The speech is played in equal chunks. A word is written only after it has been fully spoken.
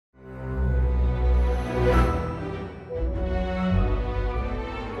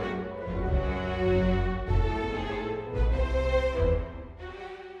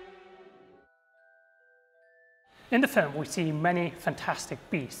In the film, we see many fantastic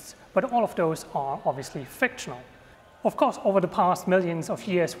beasts, but all of those are obviously fictional. Of course, over the past millions of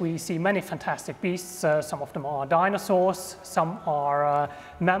years, we see many fantastic beasts. Some of them are dinosaurs, some are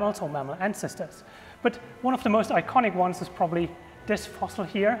mammals or mammal ancestors. But one of the most iconic ones is probably this fossil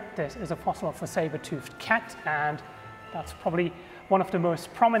here. This is a fossil of a saber-toothed cat, and that's probably one of the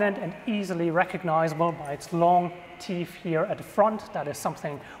most prominent and easily recognizable by its long teeth here at the front. That is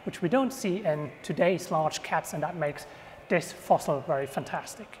something which we don't see in today's large cats, and that makes this fossil very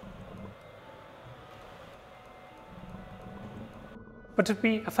fantastic. But to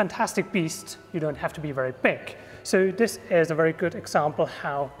be a fantastic beast, you don't have to be very big. So this is a very good example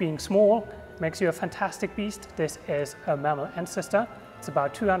how being small makes you a fantastic beast. This is a mammal ancestor. It's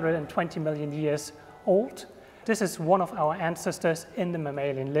about 220 million years old. This is one of our ancestors in the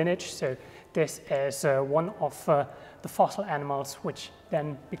mammalian lineage. So this is one of the fossil animals which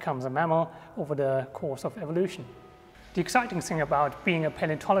then becomes a mammal over the course of evolution. The exciting thing about being a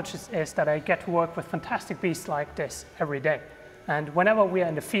paleontologist is that I get to work with fantastic beasts like this every day. And whenever we are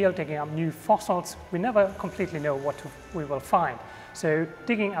in the field digging up new fossils, we never completely know what we will find. So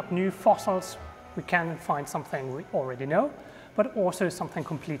digging up new fossils, we can find something we already know, but also something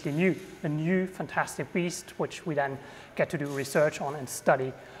completely new, a new fantastic beast which we then get to do research on and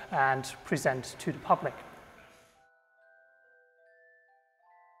study and present to the public.